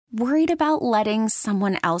Worried about letting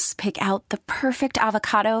someone else pick out the perfect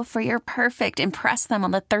avocado for your perfect impress them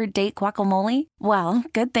on the third date guacamole? Well,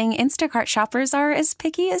 good thing Instacart shoppers are as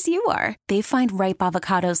picky as you are. They find ripe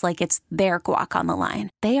avocados like it's their guac on the line.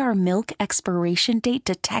 They are milk expiration date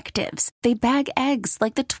detectives. They bag eggs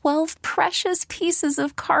like the 12 precious pieces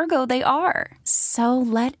of cargo they are. So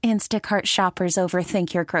let Instacart shoppers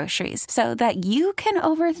overthink your groceries so that you can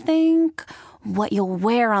overthink what you'll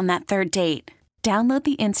wear on that third date. Download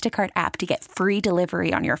the Instacart app to get free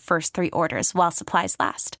delivery on your first 3 orders while supplies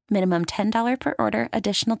last. Minimum $10 per order.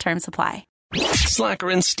 Additional terms apply. Slacker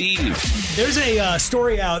and Steve. There's a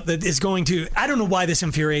story out that is going to, I don't know why this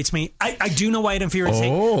infuriates me. I do know why it infuriates me.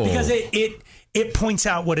 Because it points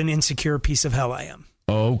out what an insecure piece of hell I am.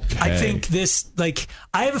 Okay. I think this, like,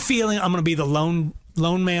 I have a feeling I'm going to be the lone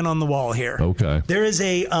man on the wall here. Okay. There is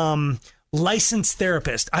a licensed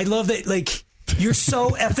therapist. I love that, like, you're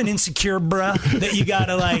so effing insecure, bruh, that you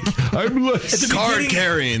gotta I'm card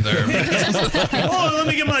carrying there. Oh, let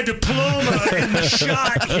me get my diploma in the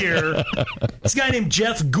shot here. This guy named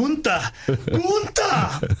Jeff Gunther.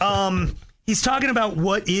 He's talking about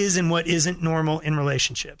what is and what isn't normal in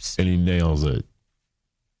relationships. And he nails it.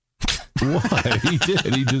 Why? He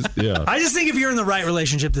did. He just, yeah. I just think if you're in the right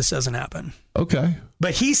relationship, this doesn't happen. Okay.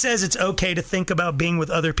 But he says it's okay to think about being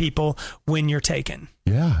with other people when you're taken.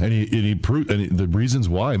 Yeah, and he proved, and the reasons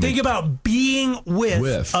why. Think about being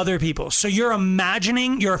with other people. So you're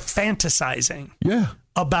fantasizing. Yeah.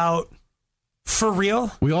 About, for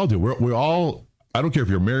real? We all do. We're all, I don't care if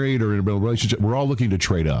you're married or in a relationship, we're all looking to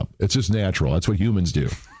trade up. It's just natural. That's what humans do.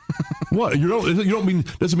 What?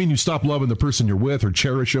 Doesn't mean you stop loving the person you're with or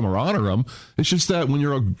cherish them or honor them. It's just that when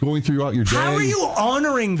you're going throughout your day. How are you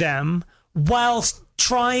honoring them while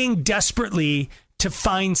trying desperately to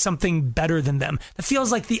find something better than them? That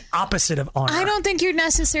feels like the opposite of honor. I don't think you're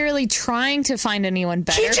necessarily trying to find anyone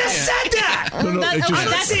better. He just said that. I'm not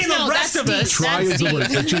saying the rest of us. Try is the word.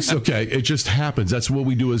 It's just okay. It just happens. That's what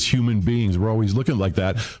we do as human beings. We're always looking like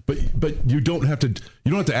that. But you don't have to. You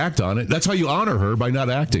don't have to act on it. That's how you honor her, by not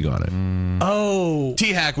acting on it. Oh,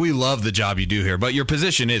 T-Hack, we love the job you do here, but your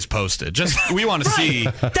position is posted. Just we want to see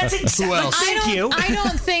that's exactly. Who else. Thank you. I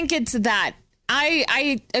don't think it's that.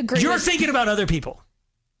 I agree. You're thinking about other people.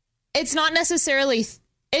 It's not necessarily.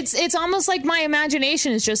 It's almost like my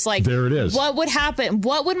imagination is just like, there it is. What would happen?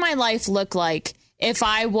 What would my life look like if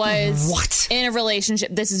I was in a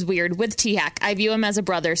relationship? This is weird with T-Hack. I view him as a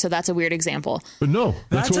brother, so that's a weird example. But no,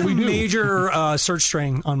 that's what we do. Major search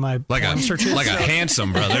string on my search. Like a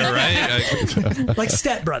handsome brother, right? Like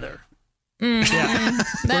step brother. Yeah.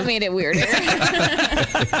 That made it weirder.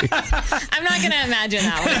 I'm not going to imagine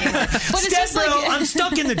that one anymore. But it's just bro, like I'm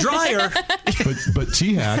stuck in the dryer. But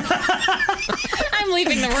T-Hack. I'm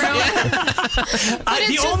leaving the room.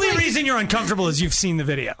 The only reason you're uncomfortable is you've seen the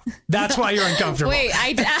video. That's why you're uncomfortable. Wait,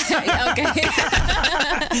 okay.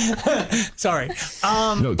 Sorry.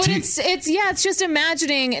 But it's just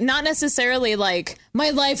imagining, not necessarily like my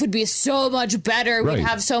life would be so much better. Right. We'd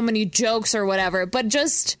have so many jokes or whatever, but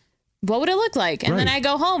just what would it look like? And then I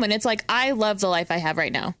go home and it's like, I love the life I have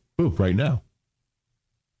right now. Ooh, right now.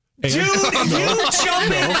 Dude, you jump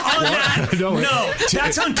in on that. No,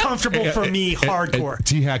 that's uncomfortable for me, hardcore.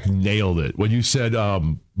 T-Hack nailed it. When you said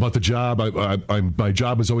about the job, my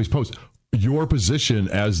job is always posted. Your position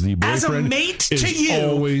as the boyfriend, as a mate is to you,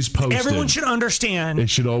 always posted. Everyone should understand it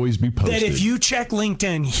should always be posted. That if you check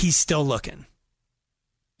LinkedIn, he's still looking.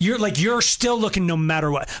 You're still looking no matter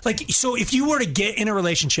what. Like, so if you were to get in a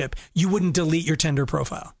relationship, you wouldn't delete your Tinder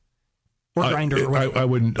profile or Grindr or whatever. I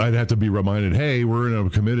wouldn't. I'd have to be reminded, hey, we're in a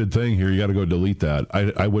committed thing here. You got to go delete that.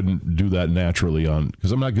 I wouldn't do that naturally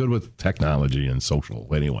because I'm not good with technology and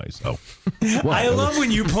social anyway. So I love when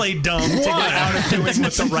you play dumb to get out of doing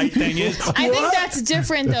what the right thing is. I think that's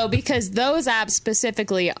different though, because those apps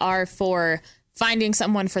specifically are for finding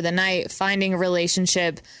someone for the night, finding a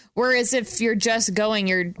relationship. Whereas if you're just going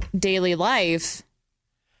your daily life.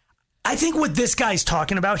 I think what this guy's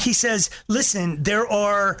talking about, he says, listen, there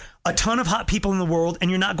are a ton of hot people in the world and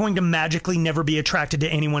you're not going to magically never be attracted to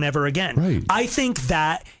anyone ever again. Right. I think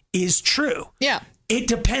that is true. Yeah. It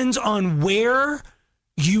depends on where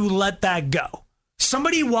you let that go.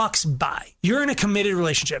 Somebody walks by, you're in a committed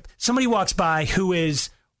relationship. Somebody walks by who is,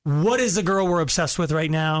 what is the girl we're obsessed with right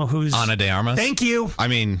now? Who's Ana de Armas? Thank you. I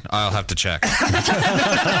mean, I'll have to check. Or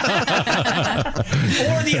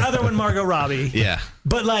the other one, Margot Robbie. Yeah.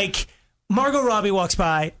 But like, Margot Robbie walks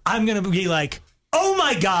by, I'm going to be like, oh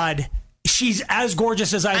my God, she's as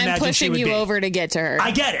gorgeous as I imagined she would be. I'm pushing you over to get to her. I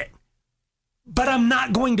get it. But I'm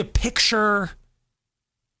not going to picture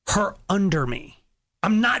her under me.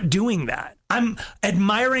 I'm not doing that. I'm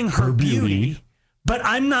admiring her beauty, but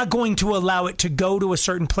I'm not going to allow it to go to a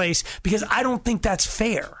certain place because I don't think that's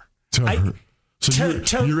fair.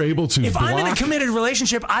 You're able to. If block? I'm in a committed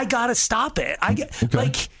relationship, I gotta stop it.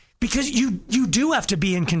 Because you do have to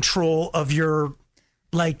be in control of your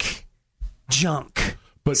junk.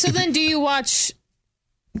 But so then, do you watch?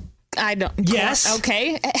 I don't. Yes.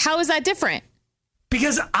 Okay. How is that different?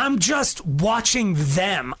 Because I'm just watching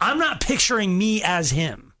them. I'm not picturing me as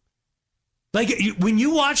him. Like when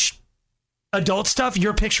you watch adult stuff,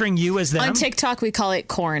 you're picturing you as them. On TikTok, we call it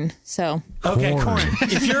corn. So okay, corn.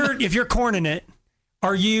 If you're corning it,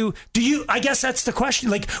 do you? I guess that's the question.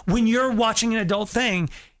 Like when you're watching an adult thing,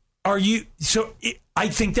 are you? I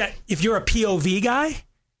think that if you're a POV guy,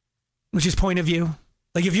 which is point of view,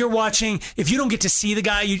 like if you're watching, if you don't get to see the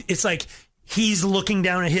guy, it's like he's looking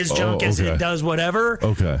down at his junk as it does whatever.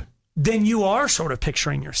 Okay. Then you are sort of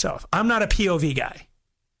picturing yourself. I'm not a POV guy.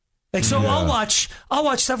 Like so, I'll watch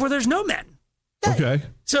stuff where there's no men. Okay.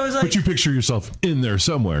 So it's like, but you picture yourself in there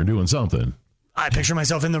somewhere doing something. I picture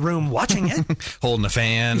myself in the room watching it, holding a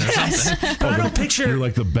fan or something. But I don't picture. You're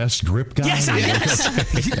like the best grip guy. Yes,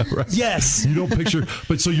 Yeah, right. Yes. You don't picture,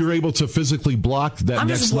 but so you're able to physically block that I'm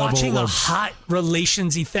next just level watching a of hot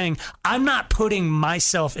relationsy thing. I'm not putting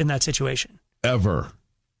myself in that situation. Ever.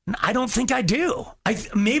 I don't think I do.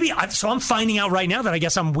 So I'm finding out right now that I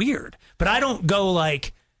guess I'm weird, but I don't go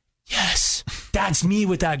like, yes, that's me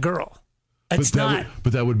with that girl. It's not.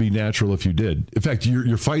 But that would be natural if you did. In fact,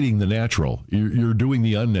 you're fighting the natural. You're doing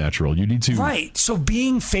the unnatural. You need to. Right. So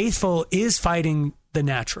being faithful is fighting the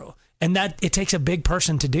natural. And that it takes a big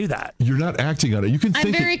person to do that. You're not acting on it. You can think.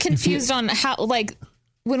 I'm very confused on how, like,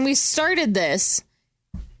 when we started this,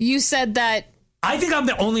 you said that. I think I'm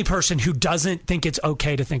the only person who doesn't think it's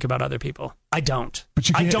okay to think about other people. I don't. But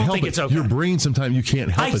you can't I don't help think it. it's okay. Your brain sometimes you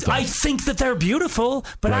can't help it. I think that they're beautiful,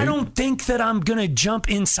 but I don't think that I'm going to jump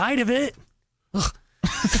inside of it.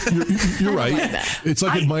 You're right. It's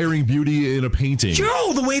like admiring beauty in a painting. You're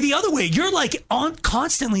all the other way. You're like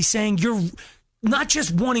constantly saying you're not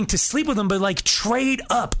just wanting to sleep with them, but like trade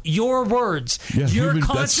up your words. Yeah, you're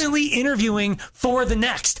constantly interviewing for the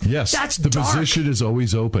next. Yes, that's the dark. position is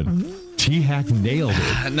always open. T-Hack nailed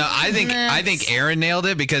it. No, I think Aaron nailed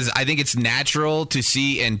it because I think it's natural to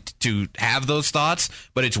see and to have those thoughts,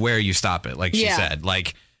 but it's where you stop it. Like she said,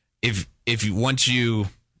 like if you're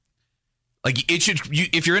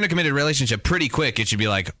in a committed relationship, pretty quick it should be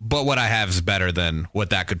like, but what I have is better than what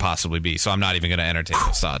that could possibly be. So I'm not even going to entertain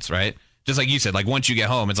those thoughts, right? Just like you said, like once you get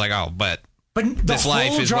home, it's like, but this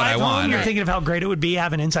life is what I want. You're thinking of how great it would be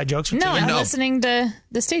having inside jokes with No, T-Hack. I'm listening to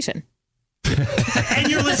the station. And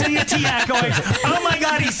you're listening to T-Hack going, oh my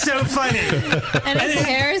God, he's so funny. And his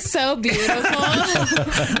hair is so beautiful.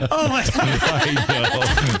 Oh my God. I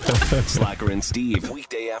know. Slacker and Steve,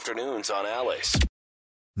 weekday afternoons on Alice.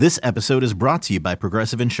 This episode is brought to you by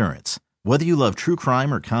Progressive Insurance. Whether you love true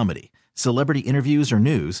crime or comedy, celebrity interviews or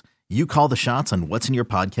news, you call the shots on what's in your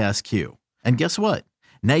podcast queue. And guess what?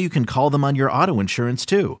 Now you can call them on your auto insurance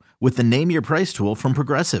too with the Name Your Price tool from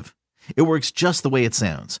Progressive. It works just the way it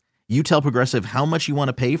sounds. You tell Progressive how much you want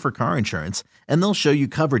to pay for car insurance, and they'll show you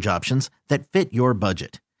coverage options that fit your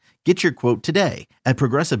budget. Get your quote today at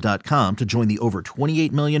Progressive.com to join the over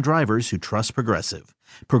 28 million drivers who trust Progressive.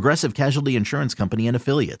 Progressive Casualty Insurance Company and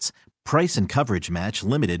Affiliates. Price and coverage match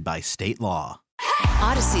limited by state law.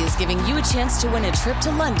 Odyssey is giving you a chance to win a trip to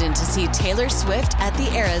London to see Taylor Swift at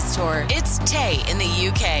the Eras Tour. It's Tay in the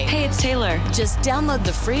UK. Hey, it's Taylor. Just download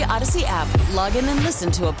the free Odyssey app, log in and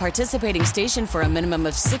listen to a participating station for a minimum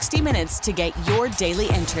of 60 minutes to get your daily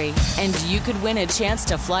entry. And you could win a chance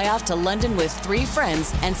to fly off to London with 3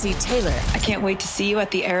 friends and see Taylor. I can't wait to see you at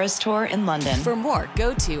the Eras Tour in London. For more,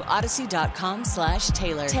 go to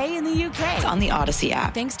odyssey.com/Taylor. Tay in the UK. It's on the Odyssey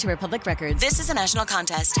app. Thanks to Republic Records. This is a national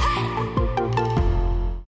contest.